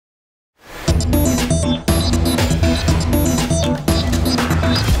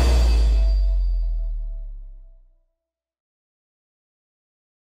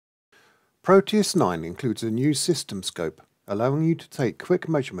Proteus 9 includes a new system scope, allowing you to take quick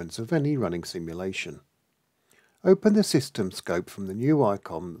measurements of any running simulation. Open the system scope from the new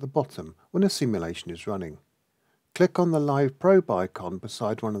icon at the bottom when a simulation is running. Click on the live probe icon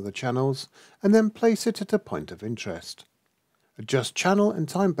beside one of the channels and then place it at a point of interest. Adjust channel and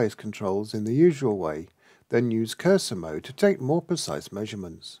time-based controls in the usual way, then use cursor mode to take more precise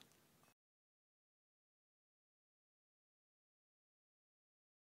measurements.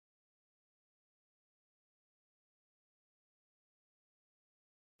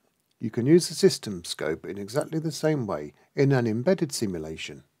 You can use the system scope in exactly the same way in an embedded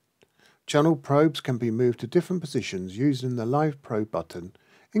simulation. Channel probes can be moved to different positions using the Live Probe button,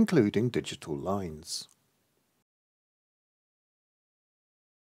 including digital lines.